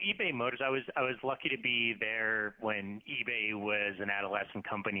 eBay Motors, I was lucky to be there when eBay was an adolescent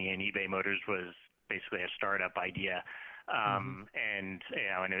company and eBay Motors was basically a startup idea. And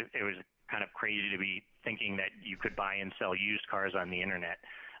it was kind of crazy to be thinking that you could buy and sell used cars on the internet.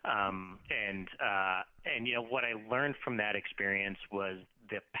 And what I learned from that experience was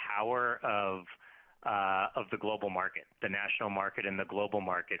the power of the global market, the national market and the global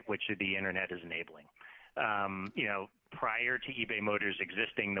market, which the internet is enabling. Prior to eBay Motors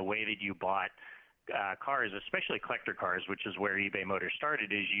existing, the way that you bought cars, especially collector cars, which is where eBay Motors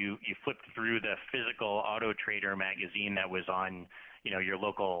started, is you flipped through the physical Auto Trader magazine that was on, your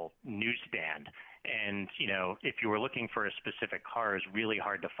local newsstand. And, if you were looking for a specific car, it's really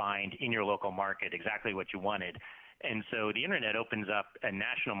hard to find in your local market exactly what you wanted. And so the internet opens up a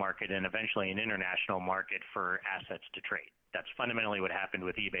national market and eventually an international market for assets to trade. That's fundamentally what happened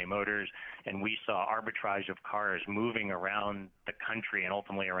with eBay Motors, and we saw arbitrage of cars moving around the country and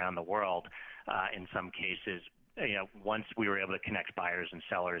ultimately around the world in some cases, once we were able to connect buyers and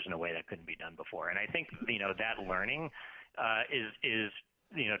sellers in a way that couldn't be done before. And I think, that learning is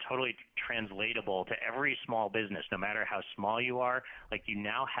totally translatable to every small business, no matter how small you are. Like, you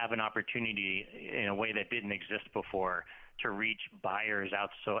now have an opportunity in a way that didn't exist before to reach buyers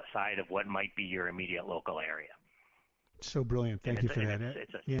outside of what might be your immediate local area. So brilliant. Thank you for that.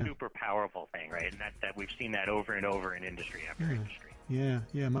 It's a super powerful thing, right? And that we've seen that over and over in industry after industry.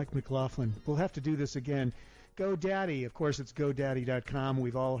 Yeah, Mike McLaughlin. We'll have to do this again. GoDaddy, of course, it's GoDaddy.com.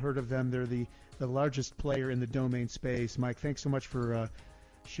 We've all heard of them. They're the largest player in the domain space. Mike, thanks so much for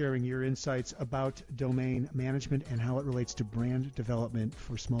sharing your insights about domain management and how it relates to brand development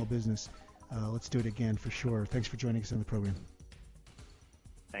for small business. Let's do it again for sure. Thanks for joining us on the program.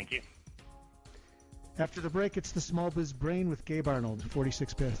 Thank you. After the break, it's the Smallbiz Brain with Gabe Arnold,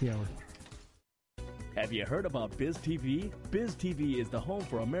 46 past the hour. Have you heard about Biz TV? Biz TV is the home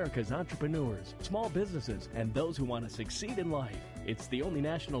for America's entrepreneurs, small businesses, and those who want to succeed in life. It's the only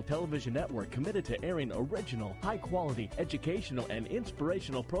national television network committed to airing original, high-quality, educational, and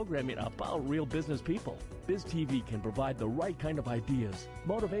inspirational programming about real business people. Biz TV can provide the right kind of ideas,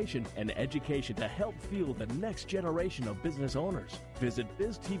 motivation, and education to help fuel the next generation of business owners. Visit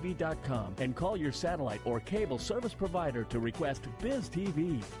BizTV.com and call your satellite or cable service provider to request Biz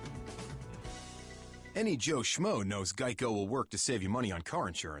TV. Any Joe Schmo knows Geico will work to save you money on car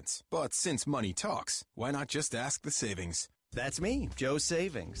insurance. But since money talks, why not just ask the savings? That's me, Joe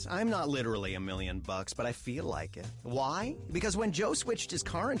Savings. I'm not literally $1 million, but I feel like it. Why? Because when Joe switched his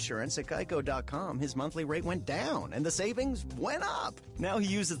car insurance at Geico.com, his monthly rate went down and the savings went up. Now he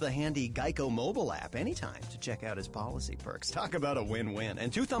uses the handy Geico mobile app anytime to check out his policy perks. Talk about a win-win.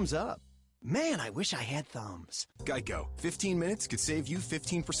 And 2 thumbs up. Man, I wish I had thumbs. Geico. 15 minutes could save you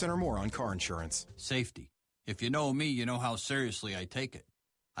 15% or more on car insurance. Safety. If you know me, you know how seriously I take it.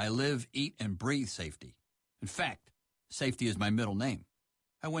 I live, eat, and breathe safety. In fact, safety is my middle name.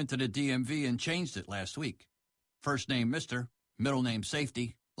 I went to the DMV and changed it last week. First name, Mr., middle name,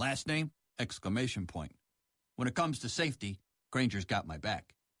 Safety, last name, exclamation point. When it comes to safety, Grainger's got my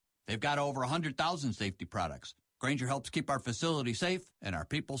back. They've got over 100,000 safety products. Grainger helps keep our facility safe and our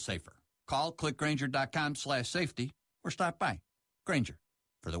people safer. Call clickgrainger.com/safety or stop by. Grainger,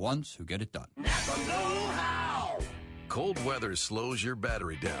 for the ones who get it done. Cold weather slows your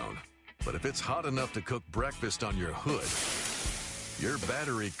battery down. But if it's hot enough to cook breakfast on your hood, your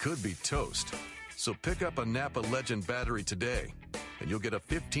battery could be toast. So pick up a Napa Legend battery today, and you'll get a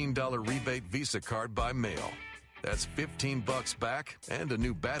 $15 rebate Visa card by mail. That's $15 back and a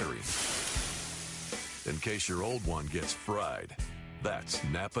new battery. In case your old one gets fried. That's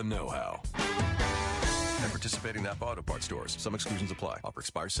Napa know-how. At participating Napa Auto Parts stores. Some exclusions apply. Offer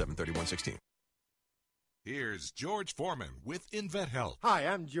expires 7/31/16. Here's George Foreman with InventHelp. Hi,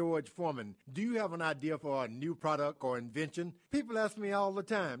 I'm George Foreman. Do you have an idea for a new product or invention? People ask me all the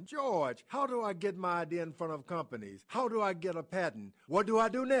time, George, how do I get my idea in front of companies? How do I get a patent? What do I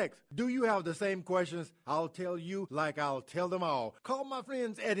do next? Do you have the same questions? I'll tell you like I'll tell them all. Call my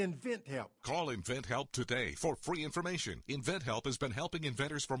friends at InventHelp. Call InventHelp today for free information. InventHelp has been helping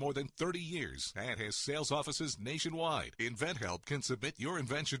inventors for more than 30 years and has sales offices nationwide. InventHelp can submit your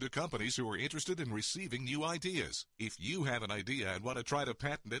invention to companies who are interested in receiving new ideas. If you have an idea and want to try to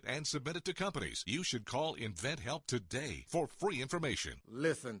patent it and submit it to companies, you should call InventHelp today for free information.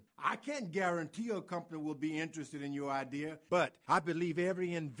 Listen, I can't guarantee a company will be interested in your idea, but I believe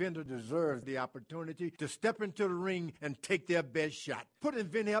every inventor deserves the opportunity to step into the ring and take their best shot. Put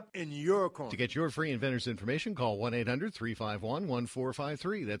InventHelp in your corner. To get your free inventor's information, call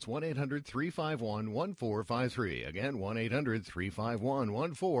 1-800-351-1453. That's 1-800-351-1453. Again,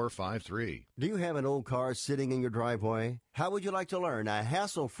 1-800-351-1453. Do you have an old car sitting in your driveway? How would you like to learn a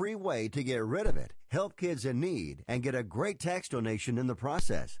hassle-free way to get rid of it, help kids in need, and get a great tax donation in the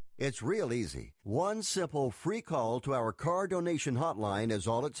process? It's real easy. One simple free call to our car donation hotline is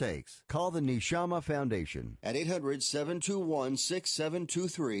all it takes. Call the Neshama Foundation at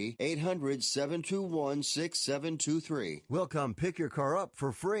 800-721-6723, 800-721-6723. We'll come pick your car up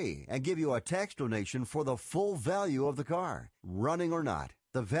for free and give you a tax donation for the full value of the car, running or not.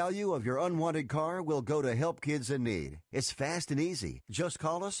 The value of your unwanted car will go to help kids in need. It's fast and easy. Just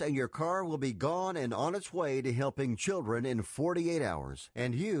call us and your car will be gone and on its way to helping children in 48 hours.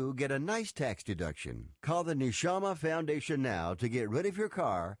 And you get a nice tax deduction. Call the Neshama Foundation now to get rid of your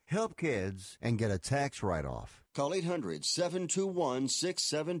car, help kids, and get a tax write-off. Call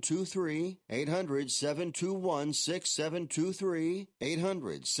 800-721-6723, 800-721-6723,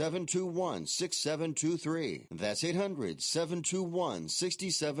 800-721-6723. That's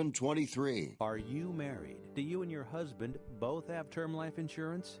 800-721-6723. Are you married? Do you and your husband both have term life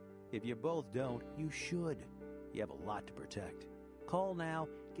insurance? If you both don't, you should. You have a lot to protect. Call now,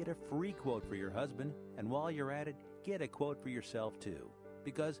 get a free quote for your husband, and while you're at it, get a quote for yourself too,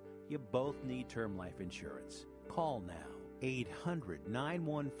 because you both need term life insurance. Call now.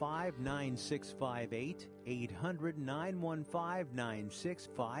 800-915-9658,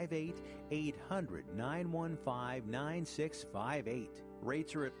 800-915-9658, 800-915-9658.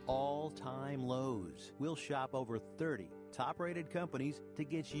 Rates are at all-time lows. We'll shop over 30 top-rated companies to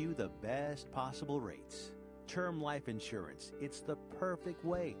get you the best possible rates. Term life insurance, it's the perfect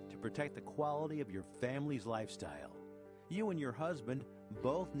way to protect the quality of your family's lifestyle. You and your husband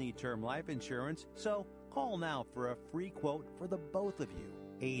both need term life insurance, so call now for a free quote for the both of you.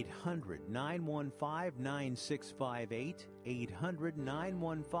 800-915-9658,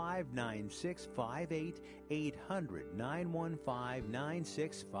 800-915-9658,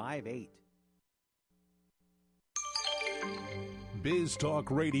 800-915-9658.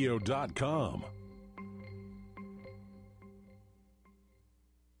 BizTalkRadio.com.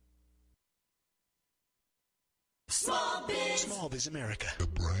 Smallbiz America.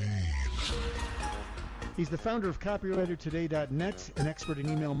 He's the founder of CopywriterToday.net, an expert in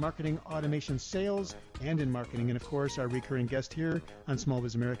email marketing, automation, sales, and in marketing. And, of course, our recurring guest here on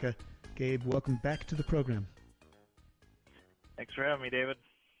Smallbiz America. Gabe, welcome back to the program. Thanks for having me, David.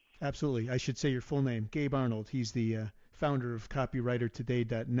 Absolutely. I should say your full name, Gabe Arnold. He's the founder of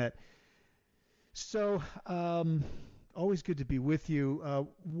CopywriterToday.net. So, always good to be with you.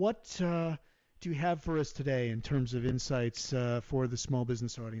 What do you have for us today in terms of insights for the small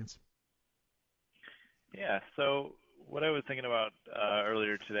business audience? Yeah, so what I was thinking about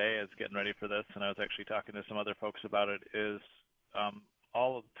earlier today as getting ready for this, and I was actually talking to some other folks about it, is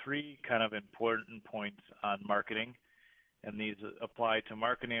all of three kind of important points on marketing, and these apply to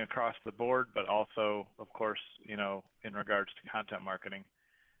marketing across the board, but also, of course, in regards to content marketing,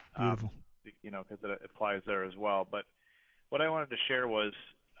 Beautiful. Because it applies there as well. But what I wanted to share was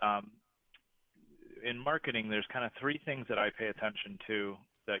in marketing, there's kind of three things that I pay attention to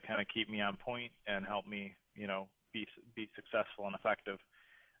that kind of keep me on point and help me, be successful and effective.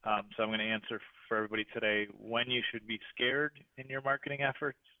 So I'm going to answer for everybody today when you should be scared in your marketing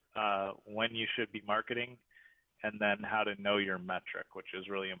efforts, when you should be marketing, and then how to know your metric, which is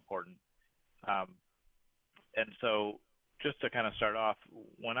really important. And so just to kind of start off,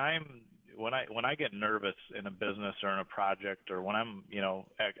 when I get nervous in a business or in a project, or when I'm,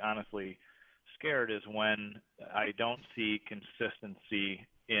 honestly scared, is when I don't see consistency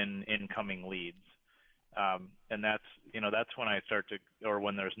in incoming leads. And that's when I start to, or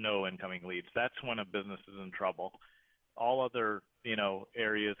when there's no incoming leads, that's when a business is in trouble. All other,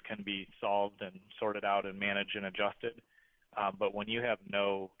 areas can be solved and sorted out and managed and adjusted. But when you have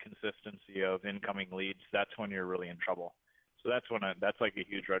no consistency of incoming leads, that's when you're really in trouble. So that's like a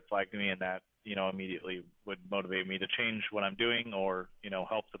huge red flag to me, and that, immediately would motivate me to change what I'm doing, or,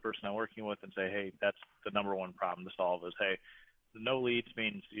 help the person I'm working with and say, hey, that's the number one problem to solve is, hey, no leads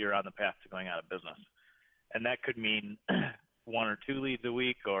means you're on the path to going out of business. And that could mean 1 or 2 leads a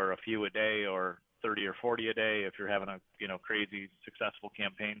week, or a few a day, or 30 or 40 a day if you're having a, crazy successful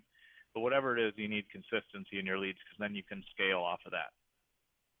campaign. But whatever it is, you need consistency in your leads, because then you can scale off of that.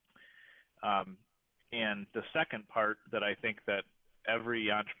 And the second part that I think that every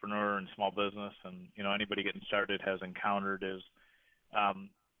entrepreneur in small business and, anybody getting started has encountered is,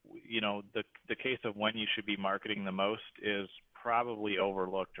 the case of when you should be marketing the most is probably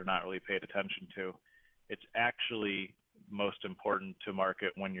overlooked or not really paid attention to. It's actually most important to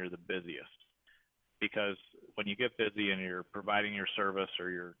market when you're the busiest, because when you get busy and you're providing your service, or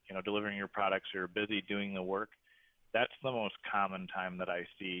you're, delivering your products, or you're busy doing the work, that's the most common time that I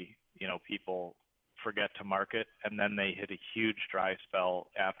see, people forget to market, and then they hit a huge dry spell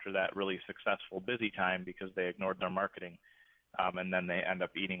after that really successful busy time because they ignored their marketing, and then they end up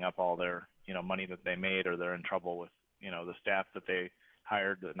eating up all their money that they made, or they're in trouble with the staff that they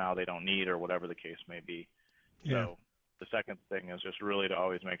hired that now they don't need, or whatever the case may be. Yeah. So the second thing is just really to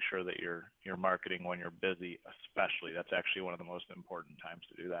always make sure that you're marketing when you're busy, especially. That's actually one of the most important times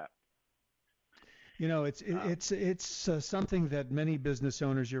to do that. It's something that many business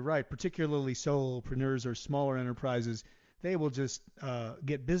owners, you're right, particularly solopreneurs or smaller enterprises, they will just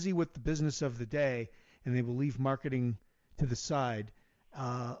get busy with the business of the day, and they will leave marketing to the side,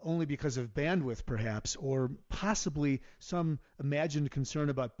 only because of bandwidth perhaps, or possibly some imagined concern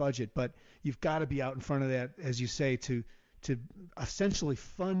about budget. But you've got to be out in front of that, as you say, to essentially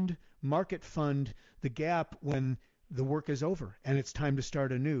market fund the gap when the work is over and it's time to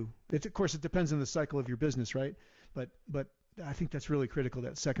start anew. Of course, it depends on the cycle of your business, right? But I think that's really critical,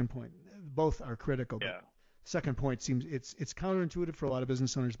 that second point. Both are critical. Yeah. But second point seems it's counterintuitive for a lot of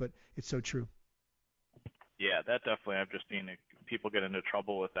business owners, but it's so true. Yeah, that definitely, I've just seen people get into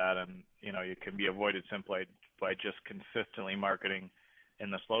trouble with that, and it can be avoided simply by just consistently marketing in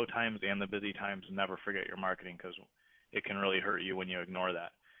the slow times and the busy times, and never forget your marketing, because it can really hurt you when you ignore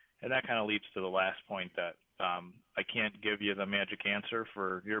that. And that kind of leads to the last point, that I can't give you the magic answer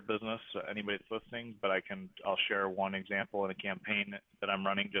for your business, anybody that's listening, but I'll share one example in a campaign that I'm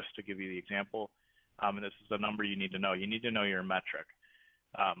running just to give you the example. And this is the number you need to know. You need to know your metric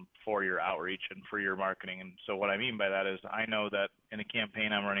for your outreach and for your marketing. And so what I mean by that is, I know that in a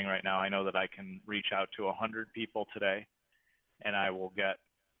campaign I'm running right now, I know that I can reach out to 100 people today, and I will get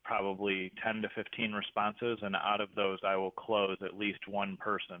probably 10 to 15 responses, and out of those I will close at least one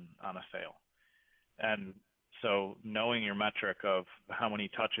person on a sale. And so knowing your metric of how many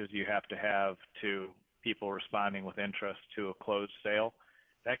touches you have to people responding with interest to a closed sale,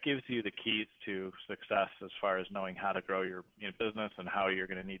 that gives you the keys to success as far as knowing how to grow your business, and how you're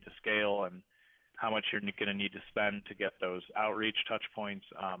going to need to scale, and how much you're going to need to spend to get those outreach touch points.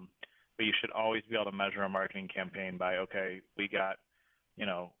 But you should always be able to measure a marketing campaign by, okay, we got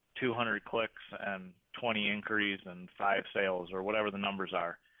 200 clicks and 20 inquiries and 5 sales, or whatever the numbers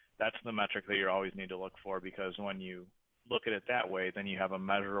are. That's the metric that you always need to look for, because when you look at it that way, then you have a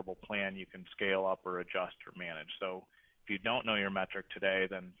measurable plan you can scale up or adjust or manage. So if you don't know your metric today,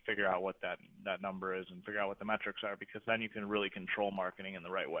 then figure out what that number is, and figure out what the metrics are, because then you can really control marketing in the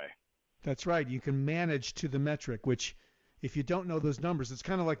right way. That's right. You can manage to the metric, which if you don't know those numbers, it's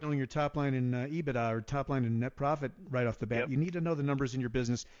kind of like knowing your top line in EBITDA or top line in net profit right off the bat. Yep. You need to know the numbers in your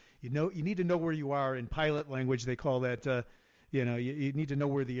business. You need to know where you are. In pilot language, they call that, you need to know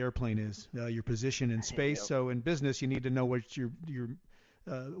where the airplane is, your position in space. Yep. So in business, you need to know what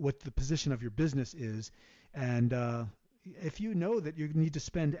what the position of your business is. And if you know that you need to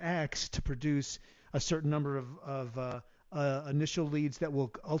spend X to produce a certain number of initial leads that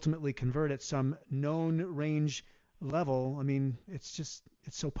will ultimately convert at some known range level, I mean, it's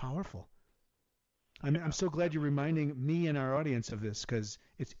so powerful. I'm so glad you're reminding me and our audience of this, because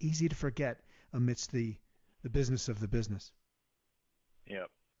it's easy to forget amidst the business of the business. Yep.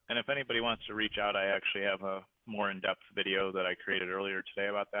 And if anybody wants to reach out, I actually have a more in-depth video that I created earlier today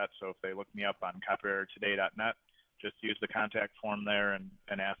about that. So if they look me up on copywritertoday.net, just use the contact form there and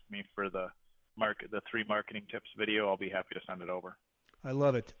ask me for the 3 marketing tips video. I'll be happy to send it over. I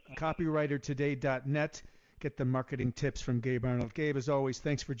love it. Copywritertoday.net. Get the marketing tips from Gabe Arnold. Gabe, as always,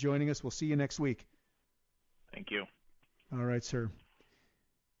 thanks for joining us. We'll see you next week. Thank you. All right, sir.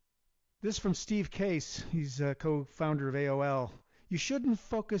 This from Steve Case. He's a co-founder of AOL. You shouldn't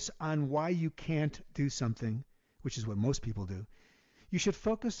focus on why you can't do something, which is what most people do. You should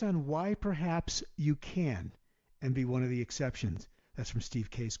focus on why perhaps you can, and be one of the exceptions. That's from Steve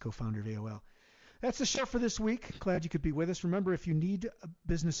Case, co-founder of AOL. That's the show for this week. Glad you could be with us. Remember, if you need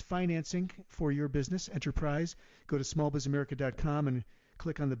business financing for your business enterprise, go to smallbizamerica.com and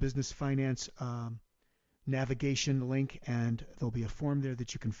click on the business finance navigation link, and there'll be a form there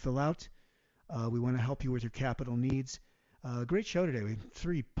that you can fill out. We want to help you with your capital needs. Great show today. We have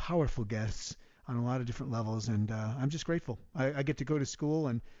 3 powerful guests on a lot of different levels, and I'm just grateful. I get to go to school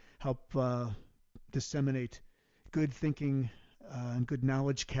and help disseminate good thinking and good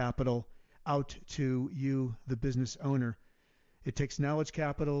knowledge capital out to you, the business owner. It takes knowledge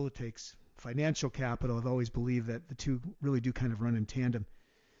capital. It takes financial capital. I've always believed that the two really do kind of run in tandem.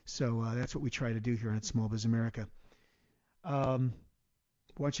 So that's what we try to do here at Small Biz America. I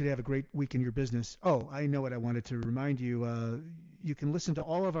want you to have a great week in your business. Oh, I know what I wanted to remind you. You can listen to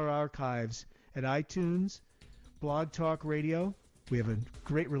all of our archives at iTunes, Blog Talk Radio. We have a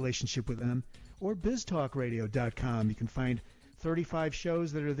great relationship with them. Or biztalkradio.com. You can find 35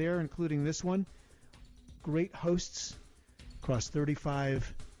 shows that are there, including this one. Great hosts across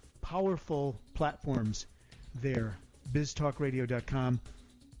 35 powerful platforms there. biztalkradio.com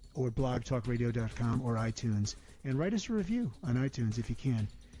or blogtalkradio.com or iTunes. And write us a review on iTunes if you can.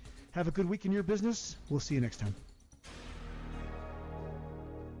 Have a good week in your business. We'll see you next time.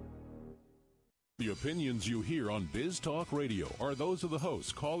 The opinions you hear on Biz Talk Radio are those of the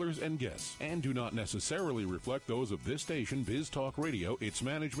hosts, callers, and guests, and do not necessarily reflect those of this station, Biz Talk Radio, its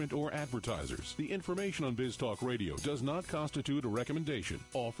management, or advertisers. The information on Biz Talk Radio does not constitute a recommendation,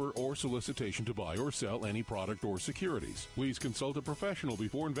 offer, or solicitation to buy or sell any product or securities. Please consult a professional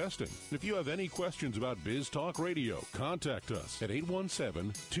before investing. If you have any questions about Biz Talk Radio, contact us at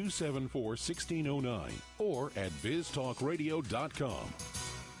 817-274-1609 or at biztalkradio.com.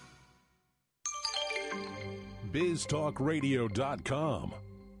 biztalkradio.com.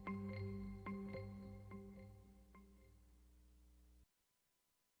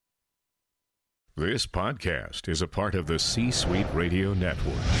 This podcast is a part of the C-Suite Radio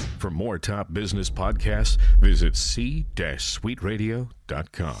Network. For more top business podcasts, visit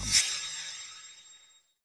c-suiteradio.com.